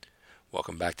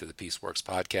Welcome back to the Peaceworks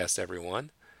podcast,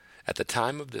 everyone. At the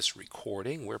time of this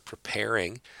recording, we're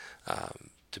preparing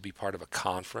to be part of a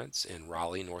conference in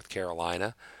Raleigh, North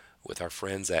Carolina, with our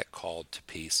friends at Called to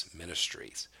Peace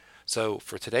Ministries. So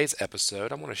for today's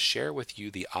episode, I want to share with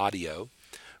you the audio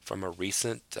from a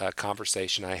recent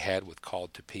conversation I had with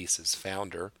Called to Peace's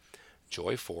founder,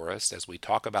 Joy Forrest, as we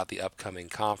talk about the upcoming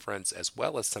conference as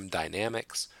well as some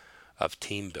dynamics of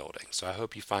team building. So I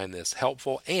hope you find this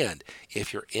helpful. And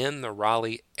if you're in the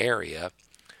Raleigh area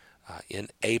in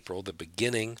April, the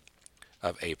beginning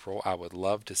of April, I would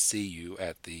love to see you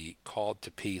at the Called to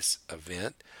Peace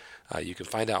event. You can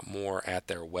find out more at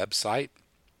their website.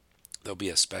 There'll be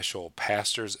a special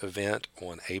pastors event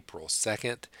on April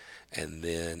 2nd, and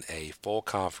then a full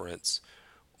conference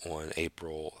on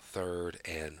April 3rd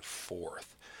and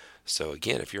 4th. So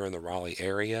again, if you're in the Raleigh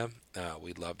area,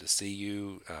 we'd love to see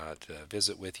you, to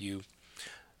visit with you,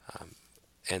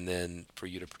 and then for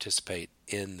you to participate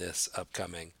in this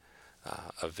upcoming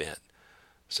event.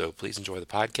 So please enjoy the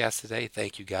podcast today.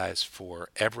 Thank you guys for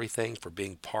everything, for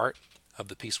being part of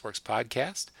the Peaceworks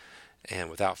podcast. And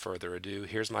without further ado,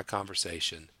 here's my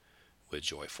conversation with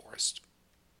Joy Forrest.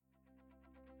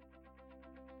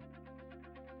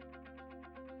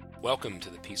 Welcome to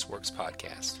the Peaceworks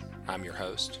podcast. I'm your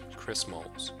host, Chris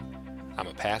Moles. I'm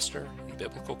a pastor and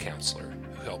biblical counselor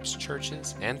who helps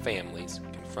churches and families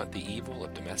confront the evil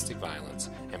of domestic violence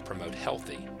and promote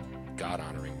healthy,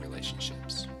 God-honoring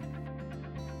relationships.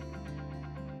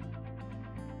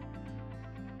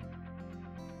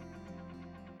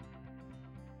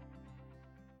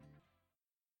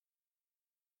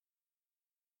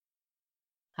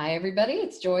 Hi, everybody.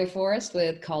 It's Joy Forrest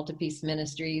with Call to Peace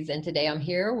Ministries, and today I'm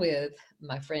here with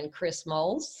my friend Chris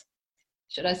Moles.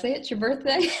 Should I say it's your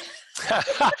birthday?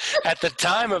 At the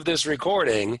time of this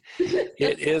recording,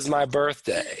 it is my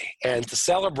birthday, and to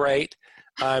celebrate,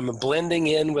 I'm blending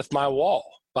in with my wall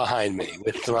behind me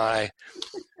with my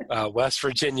West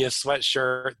Virginia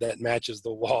sweatshirt that matches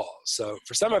the wall. So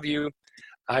for some of you,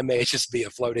 I may just be a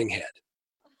floating head.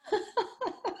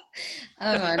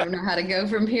 I don't know how to go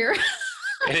from here.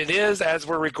 And it is, as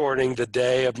we're recording, the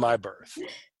day of my birth.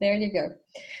 There you go.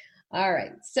 All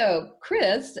right. So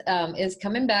Chris is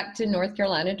coming back to North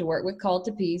Carolina to work with Call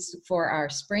to Peace for our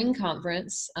spring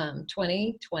conference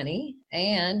 2020.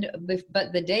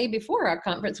 But the day before our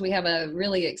conference, we have a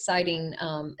really exciting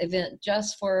event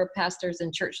just for pastors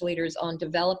and church leaders on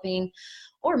developing,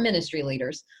 or ministry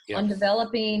leaders, on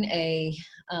developing a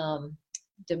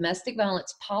domestic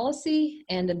violence policy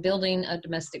and building a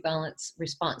domestic violence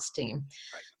response team.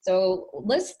 Right. So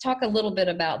let's talk a little bit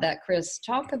about that, Chris.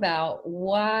 Talk about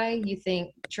why you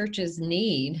think churches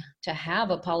need to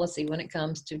have a policy when it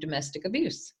comes to domestic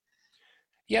abuse.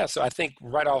 Yeah, so I think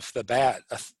right off the bat,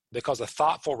 because a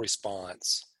thoughtful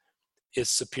response is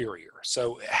superior.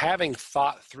 So having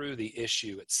thought through the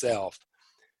issue itself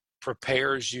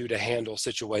prepares you to handle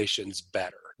situations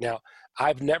better. Now,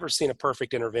 I've never seen a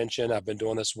perfect intervention. I've been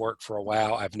doing this work for a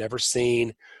while. I've never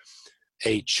seen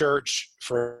a church,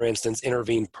 for instance,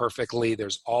 intervene perfectly.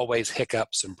 There's always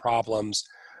hiccups and problems.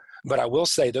 But I will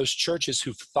say those churches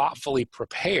who've thoughtfully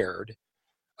prepared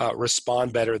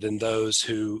respond better than those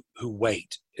who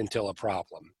wait until a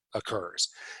problem occurs.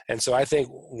 And so I think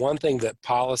one thing that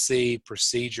policy,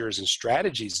 procedures, and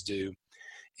strategies do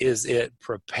is it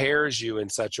prepares you in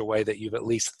such a way that you've at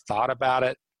least thought about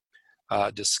it,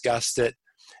 discussed it,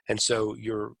 and so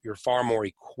you're far more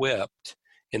equipped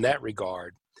in that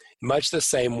regard. Much the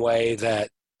same way that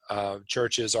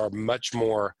churches are much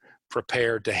more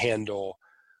prepared to handle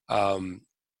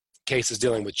cases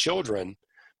dealing with children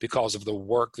because of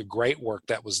the great work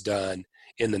that was done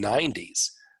in the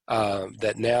 90s,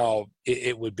 that now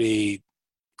it would be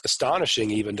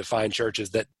astonishing even to find churches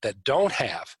that don't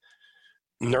have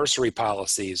nursery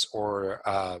policies or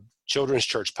children's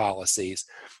church policies,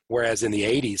 whereas in the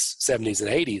 80s, 70s, and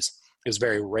 80s, it was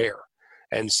very rare.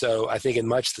 And so I think in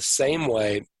much the same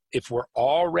way, if we're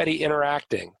already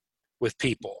interacting with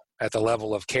people at the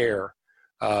level of care,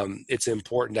 it's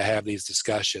important to have these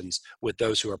discussions with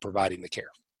those who are providing the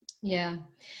care. Yeah.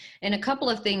 And a couple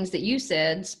of things that you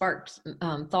said sparked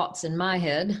thoughts in my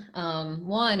head.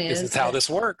 One is... This is how this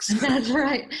works. That's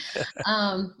right.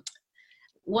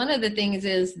 One of the things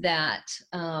is that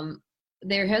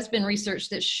there has been research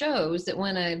that shows that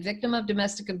when a victim of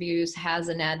domestic abuse has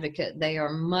an advocate, they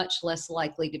are much less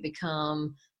likely to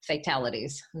become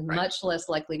fatalities, right. Much less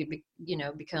likely to be,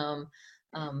 become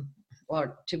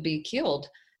or to be killed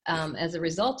as a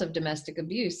result of domestic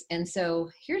abuse. And so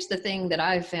here's the thing that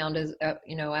I've found is,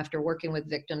 after working with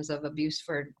victims of abuse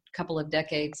for a couple of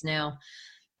decades now,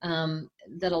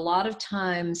 that a lot of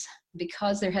times,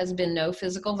 because there has been no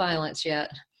physical violence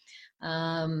yet,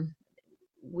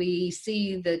 we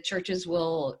see the churches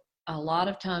will a lot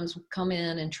of times come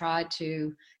in and try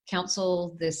to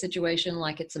counsel the situation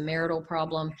like it's a marital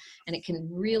problem, and it can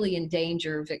really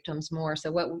endanger victims more.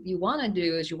 So what you want to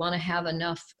do is you want to have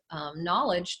enough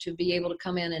knowledge to be able to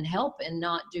come in and help and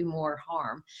not do more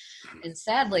harm. And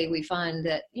sadly, we find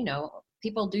that,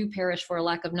 people do perish for a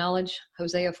lack of knowledge.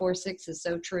 Hosea 4:6 is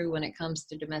so true when it comes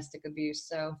to domestic abuse.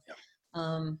 So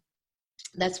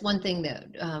that's one thing that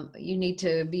you need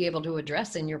to be able to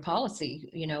address in your policy.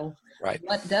 Right.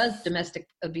 What does domestic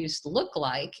abuse look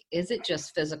like? Is it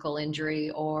just physical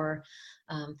injury or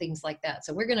things like that?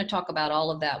 So we're going to talk about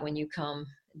all of that when you come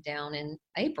down in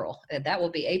April. That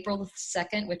will be April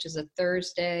 2nd, which is a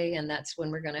Thursday, and that's when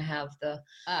we're going to have the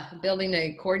building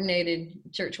a coordinated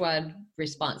churchwide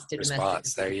response to domestic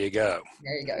abuse. There you go.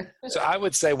 There you go. So I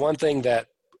would say one thing that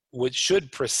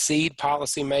should precede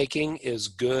policy making is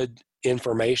good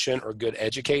information or good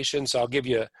education. So I'll give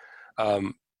you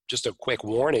just a quick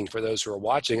warning for those who are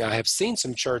watching. I have seen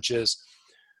some churches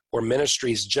or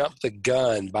ministries jump the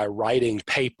gun by writing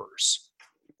papers,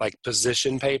 like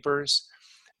position papers,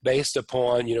 based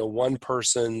upon one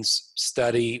person's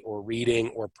study or reading,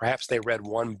 or perhaps they read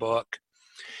one book.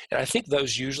 And I think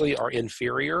those usually are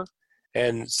inferior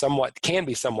and can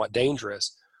be somewhat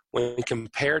dangerous when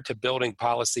compared to building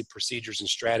policy, procedures, and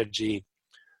strategy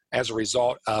as a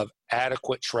result of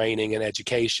adequate training and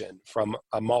education from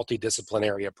a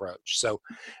multidisciplinary approach. So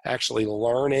actually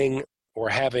learning or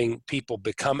having people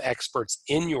become experts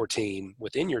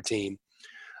within your team,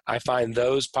 I find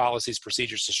those policies,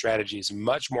 procedures, and strategies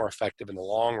much more effective in the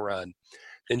long run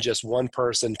than just one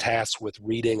person tasked with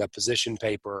reading a position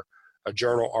paper, a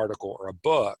journal article, or a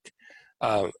book.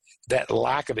 That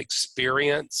lack of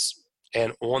experience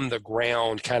and on the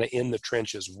ground, kind of in the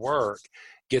trenches work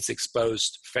gets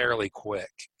exposed fairly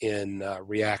quick in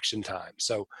reaction time.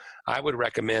 So I would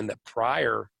recommend that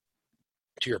prior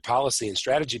to your policy and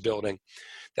strategy building,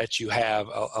 that you have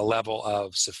a level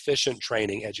of sufficient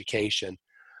training, education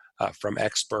from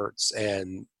experts,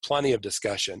 and plenty of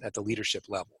discussion at the leadership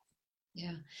level.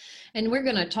 Yeah. And we're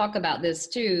going to talk about this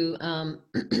too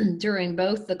during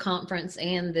both the conference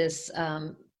and this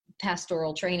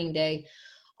pastoral training day.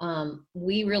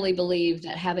 We really believe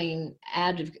that having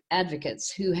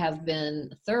advocates who have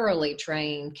been thoroughly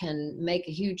trained can make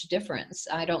a huge difference.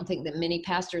 I don't think that many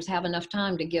pastors have enough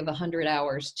time to give 100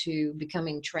 hours to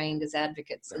becoming trained as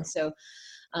advocates. Yeah. And so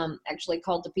actually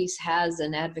Called to Peace has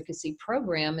an advocacy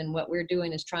program, and what we're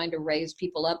doing is trying to raise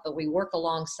people up, but we work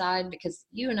alongside, because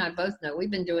you and I both know we've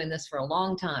been doing this for a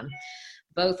long time,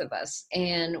 both of us,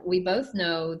 and we both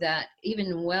know that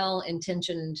even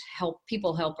well-intentioned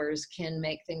people helpers can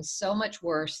make things so much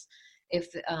worse if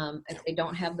they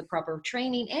don't have the proper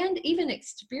training and even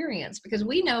experience, because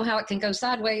we know how it can go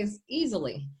sideways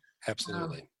easily.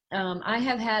 Absolutely. I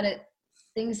have had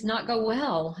things not go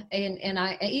well, and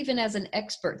I, even as an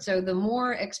expert, so the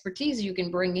more expertise you can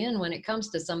bring in when it comes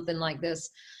to something like this,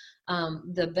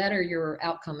 the better your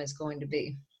outcome is going to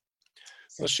be.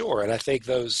 Well, sure. And I think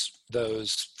those,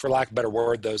 for lack of a better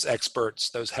word, those experts,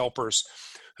 those helpers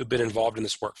who've been involved in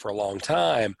this work for a long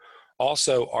time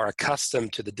also are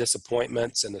accustomed to the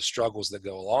disappointments and the struggles that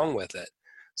go along with it,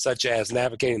 such as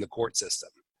navigating the court system,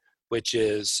 which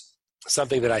is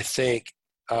something that I think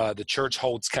the church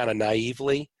holds kind of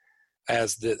naively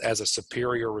as a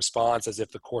superior response, as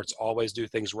if the courts always do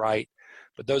things right.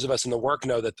 But those of us in the work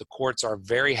know that the courts are a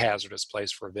very hazardous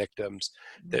place for victims.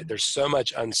 Mm-hmm. There's so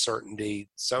much uncertainty,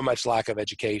 so much lack of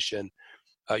education.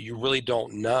 You really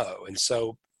don't know. And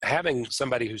so having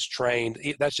somebody who's trained,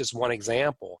 that's just one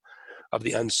example of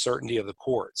the uncertainty of the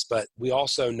courts. But we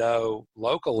also know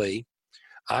locally,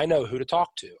 I know who to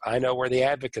talk to. I know where the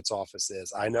advocate's office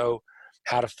is. I know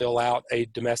how to fill out a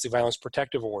domestic violence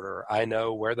protective order. I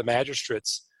know where the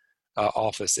magistrate's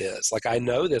office is. Like, I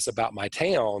know this about my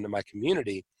town and my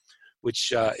community,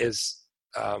 which is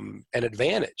an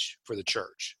advantage for the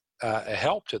church, a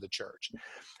help to the church.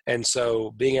 And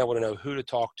so being able to know who to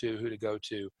talk to, who to go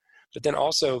to, but then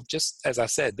also, just as I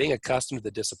said, being accustomed to the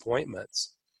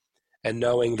disappointments and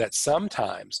knowing that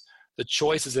sometimes the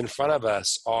choices in front of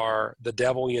us are the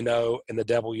devil you know and the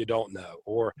devil you don't know,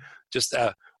 or just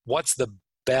what's the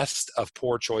best of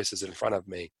poor choices in front of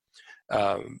me.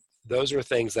 Those are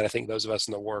things that I think those of us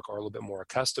in the work are a little bit more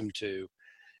accustomed to,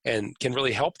 and can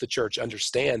really help the church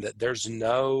understand that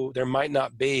there might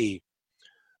not be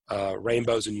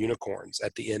rainbows and unicorns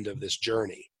at the end of this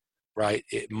journey, right?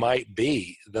 It might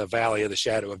be the valley of the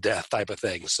shadow of death type of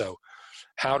thing. So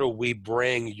how do we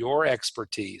bring your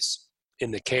expertise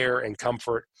in the care and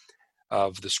comfort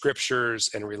of the scriptures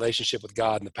and relationship with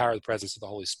God and the power of the presence of the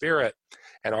Holy Spirit,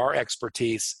 and our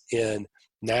expertise in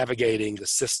navigating the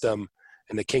system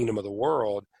and the kingdom of the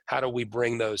world, how do we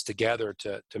bring those together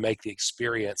to make the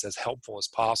experience as helpful as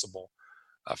possible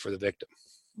for the victim?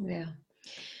 Yeah.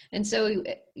 And so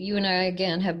you and I,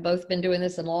 again, have both been doing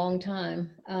this a long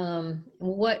time.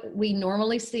 What we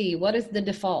normally see, what is the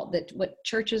default that what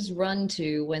churches run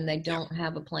to when they don't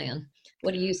have a plan?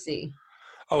 What do you see?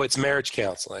 Oh, it's marriage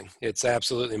counseling. It's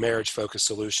absolutely marriage-focused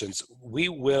solutions. We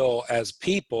will, as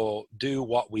people, do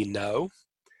what we know,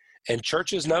 and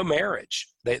churches know marriage.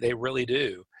 They really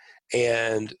do.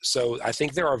 And so I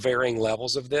think there are varying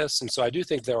levels of this. And so I do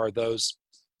think there are those,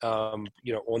 on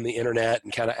the internet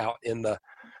and kind of out in the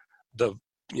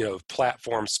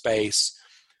platform space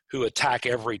who attack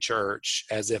every church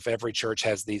as if every church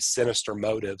has these sinister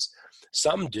motives.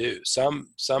 Some do.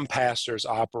 Some pastors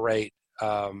operate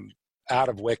out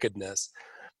of wickedness,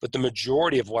 but the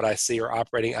majority of what I see are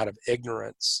operating out of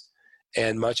ignorance.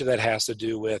 And much of that has to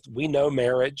do with, we know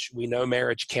marriage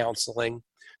counseling.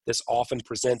 This often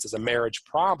presents as a marriage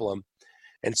problem.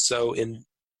 And so in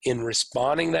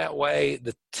responding that way,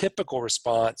 the typical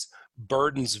response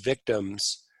burdens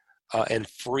victims and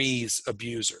frees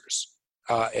abusers.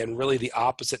 And really the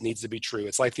opposite needs to be true.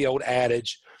 It's like the old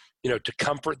adage, to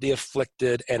comfort the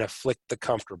afflicted and afflict the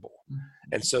comfortable.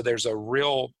 And so there's a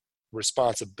real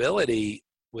responsibility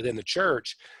within the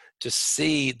church to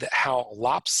see how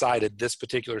lopsided this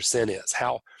particular sin is,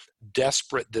 how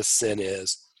desperate this sin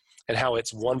is, and how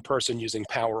it's one person using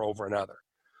power over another.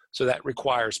 So that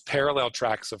requires parallel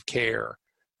tracks of care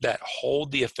that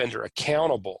hold the offender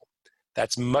accountable.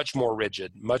 That's much more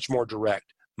rigid, much more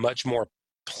direct, much more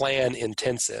plan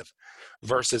intensive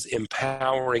versus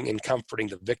empowering and comforting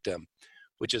the victim,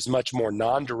 which is much more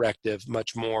non-directive,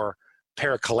 much more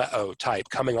parakaleo type,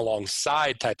 coming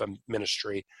alongside type of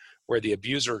ministry, where the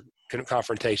abuser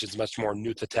confrontation is much more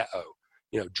nutateo,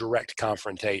 direct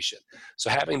confrontation. So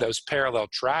having those parallel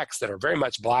tracks that are very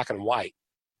much black and white,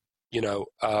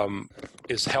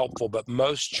 is helpful. But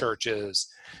most churches,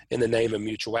 in the name of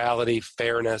mutuality,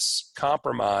 fairness,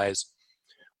 compromise,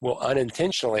 will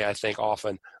unintentionally, I think,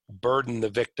 often burden the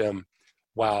victim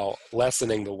while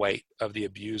lessening the weight of the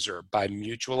abuser by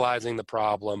mutualizing the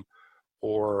problem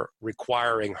or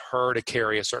requiring her to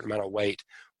carry a certain amount of weight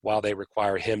while they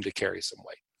require him to carry some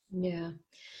weight. Yeah.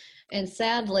 And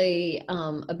sadly,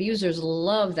 abusers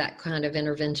love that kind of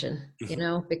intervention,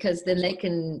 because then they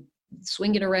can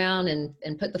swing it around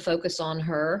and put the focus on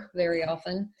her very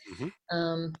often.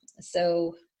 Mm-hmm.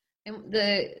 So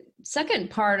the second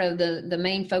part of the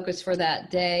main focus for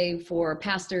that day for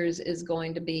pastors is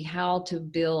going to be how to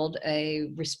build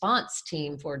a response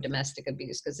team for domestic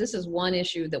abuse, because this is one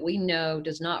issue that we know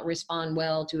does not respond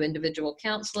well to individual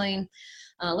counseling.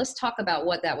 Let's talk about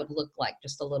what that would look like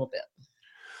just a little bit.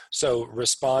 So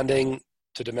responding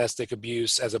to domestic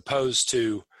abuse as opposed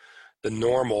to the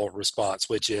normal response,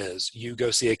 which is you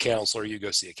go see a counselor,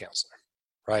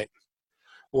 right?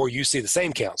 Or you see the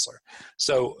same counselor.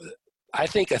 So I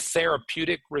think a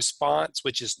therapeutic response,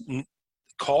 which is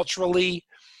culturally,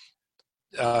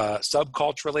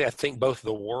 subculturally, I think both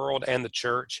the world and the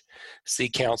church see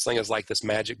counseling as like this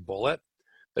magic bullet.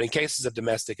 But in cases of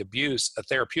domestic abuse, a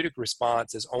therapeutic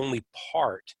response is only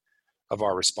part of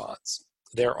our response.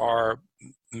 There are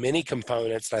many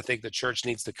components, and I think the church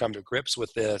needs to come to grips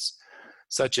with this,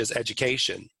 such as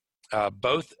education.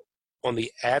 Both on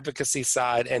the advocacy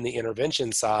side and the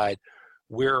intervention side,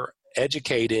 we're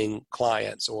educating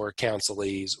clients or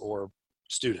counselees or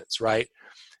students, right?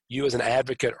 You as an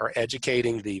advocate are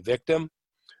educating the victim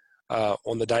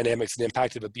on the dynamics and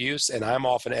impact of abuse, and I'm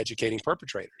often educating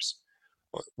perpetrators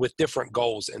with different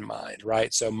goals in mind,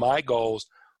 right? So my goals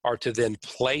are to then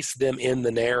place them in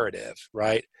the narrative,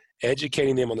 right?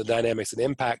 Educating them on the dynamics and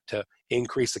impact to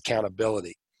increase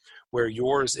accountability, where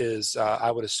yours is,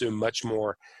 I would assume, much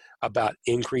more about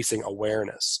increasing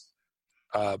awareness,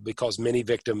 because many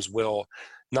victims will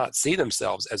not see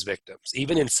themselves as victims,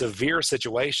 even in severe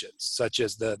situations, such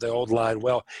as the old line,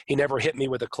 well, he never hit me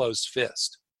with a closed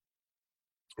fist,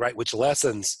 right? Which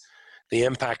lessens the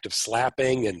impact of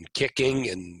slapping and kicking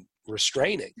and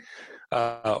restraining.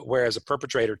 Whereas a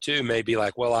perpetrator too may be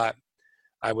like, well,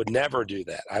 I would never do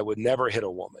that. I would never hit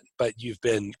a woman, but you've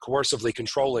been coercively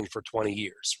controlling for 20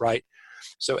 years, right?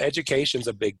 So education's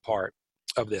a big part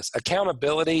of this.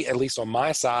 Accountability, at least on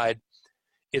my side,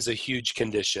 is a huge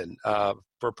condition.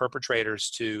 For perpetrators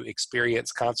to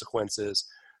experience consequences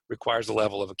requires a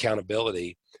level of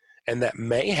accountability. And that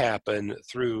may happen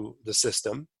through the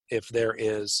system if there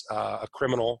is a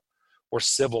criminal or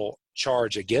civil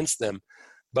charge against them.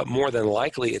 but more than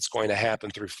likely it's going to happen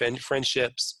through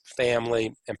friendships,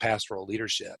 family, and pastoral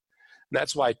leadership. And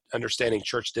that's why understanding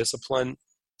church discipline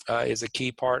is a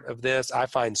key part of this. I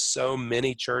find so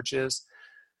many churches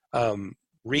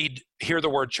hear the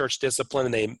word church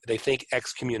discipline and they think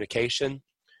excommunication,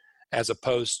 as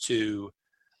opposed to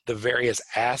the various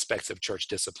aspects of church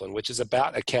discipline, which is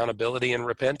about accountability and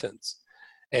repentance.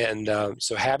 And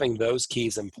so having those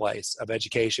keys in place of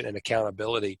education and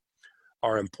accountability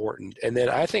are important. And then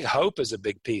I think hope is a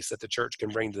big piece that the church can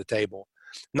bring to the table.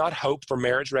 Not hope for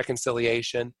marriage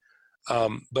reconciliation,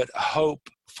 but hope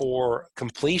for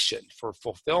completion, for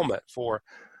fulfillment, for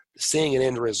seeing an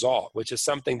end result, which is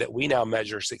something that we now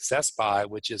measure success by,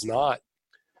 which is not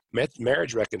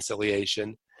marriage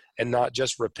reconciliation and not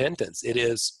just repentance. It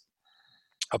is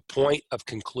a point of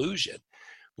conclusion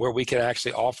where we can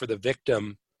actually offer the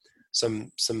victim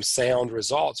some sound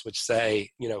results, which say,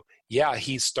 yeah,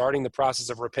 he's starting the process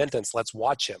of repentance. Let's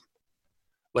watch him.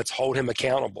 Let's hold him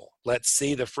accountable. Let's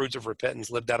see the fruits of repentance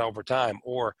lived out over time.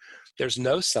 Or there's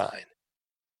no sign.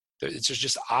 It's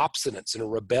just obstinance and a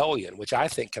rebellion, which I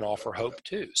think can offer hope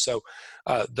too. So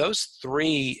those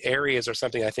three areas are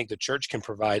something I think the church can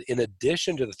provide in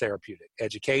addition to the therapeutic: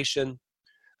 education,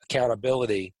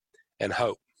 accountability, and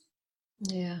hope.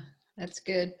 Yeah, that's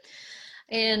good.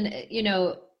 And,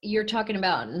 you're talking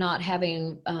about not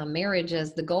having marriage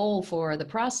as the goal for the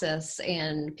process,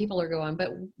 and people are going,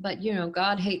 but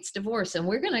God hates divorce. And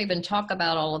we're going to even talk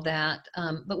about all of that.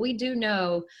 But we do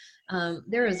know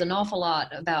there is an awful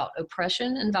lot about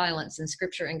oppression and violence in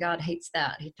Scripture, and God hates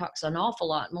that. He talks an awful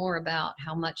lot more about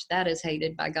how much that is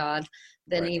hated by God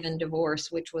than even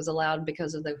divorce, which was allowed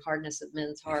because of the hardness of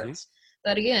men's hearts.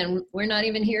 But again, we're not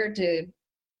even here to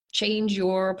change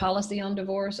your policy on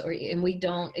divorce, and we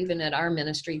don't even at our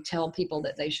ministry tell people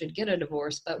that they should get a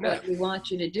divorce. But what we want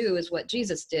you to do is what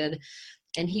Jesus did,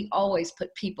 and he always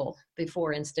put people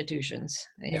before institutions.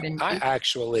 Yeah, I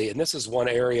actually, and this is one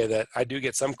area that I do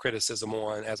get some criticism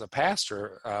on as a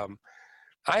pastor,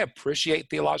 I appreciate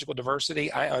theological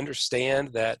diversity. I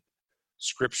understand that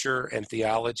Scripture and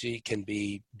theology can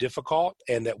be difficult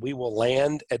and that we will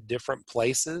land at different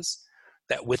places,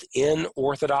 that within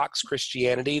Orthodox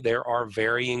Christianity, there are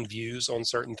varying views on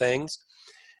certain things.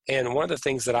 And one of the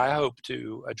things that I hope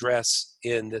to address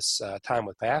in this time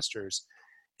with pastors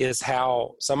is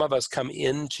how some of us come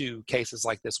into cases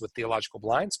like this with theological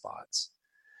blind spots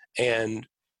and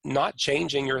not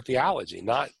changing your theology,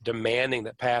 not demanding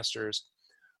that pastors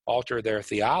alter their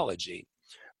theology,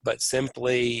 but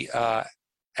simply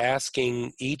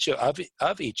asking each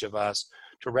of us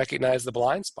to recognize the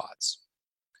blind spots.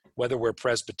 Whether we're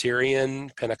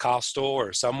Presbyterian, Pentecostal,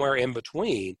 or somewhere in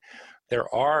between, there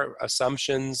are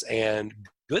assumptions and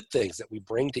good things that we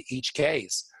bring to each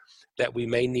case that we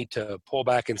may need to pull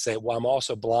back and say, well, I'm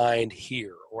also blind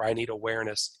here, or I need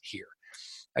awareness here.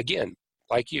 Again,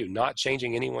 like you, not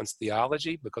changing anyone's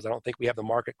theology, because I don't think we have the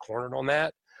market cornered on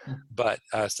that, but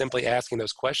simply asking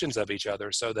those questions of each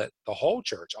other so that the whole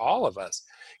church, all of us,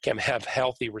 can have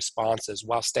healthy responses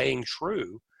while staying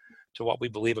true to what we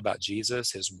believe about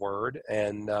Jesus, his word,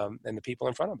 and the people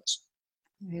in front of us.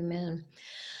 Amen.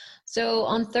 So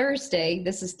on Thursday,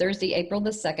 this is Thursday, April the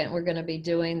 2nd, we're going to be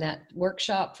doing that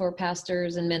workshop for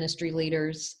pastors and ministry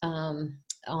leaders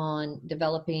on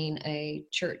developing a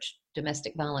church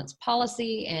domestic violence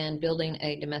policy and building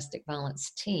a domestic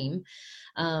violence team.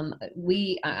 I'm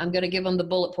going to give them the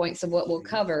bullet points of what we'll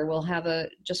cover. We'll have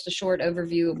just a short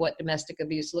overview of what domestic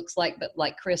abuse looks like, but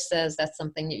like Chris says, that's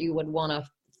something that you would want to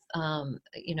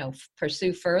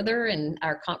pursue further, and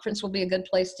our conference will be a good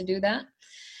place to do that.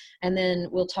 And then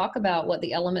we'll talk about what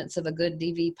the elements of a good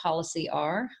DV policy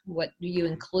are. What do you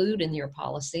include in your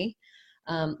policy?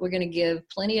 We're going to give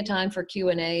plenty of time for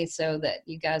Q&A so that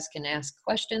you guys can ask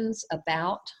questions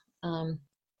about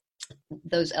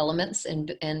those elements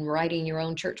and writing your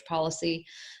own church policy.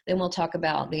 Then we'll talk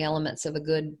about the elements of a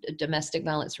good domestic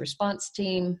violence response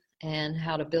team and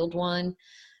how to build one.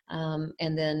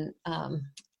 And then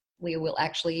we will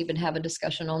actually even have a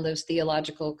discussion on those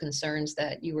theological concerns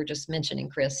that you were just mentioning,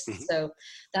 Chris. So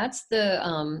that's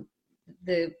the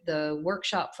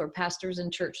workshop for pastors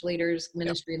and church leaders,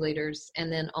 ministry leaders.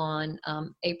 And then on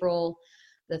April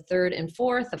the 3rd and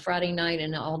 4th, a Friday night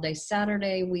and an all-day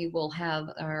Saturday, we will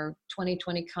have our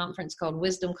 2020 conference called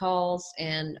Wisdom Calls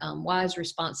and Wise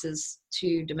Responses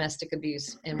to Domestic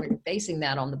Abuse. And we're basing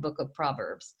that on the book of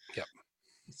Proverbs. Yep.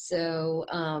 So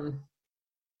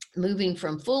moving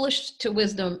from foolish to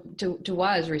wisdom to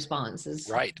wise responses.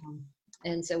 Right.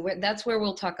 And so that's where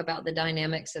we'll talk about the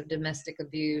dynamics of domestic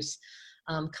abuse,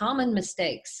 common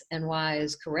mistakes and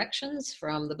wise corrections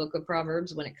from the book of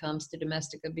Proverbs when it comes to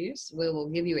domestic abuse. We will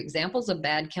give you examples of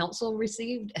bad counsel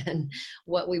received and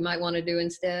what we might want to do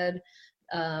instead.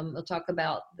 We'll talk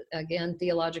about, again,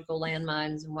 theological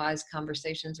landmines and wise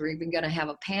conversations. We're even going to have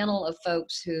a panel of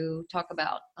folks who talk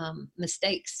about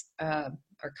mistakes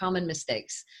or common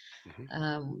mistakes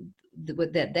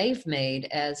that they've made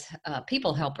as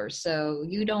people helpers. So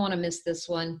you don't want to miss this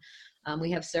one.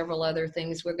 We have several other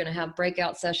things. We're going to have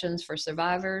breakout sessions for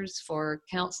survivors, for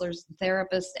counselors,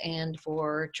 therapists, and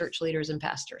for church leaders and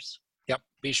pastors. Yep.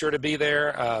 Be sure to be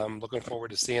there. Looking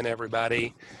forward to seeing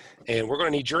everybody. And we're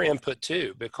going to need your input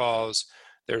too, because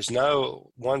there's no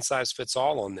one size fits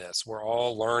all on this. We're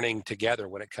all learning together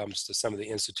when it comes to some of the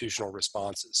institutional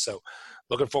responses. So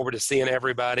looking forward to seeing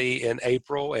everybody in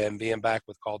April and being back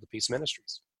with Called to Peace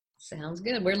Ministries. Sounds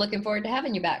good. We're looking forward to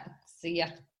having you back. See ya.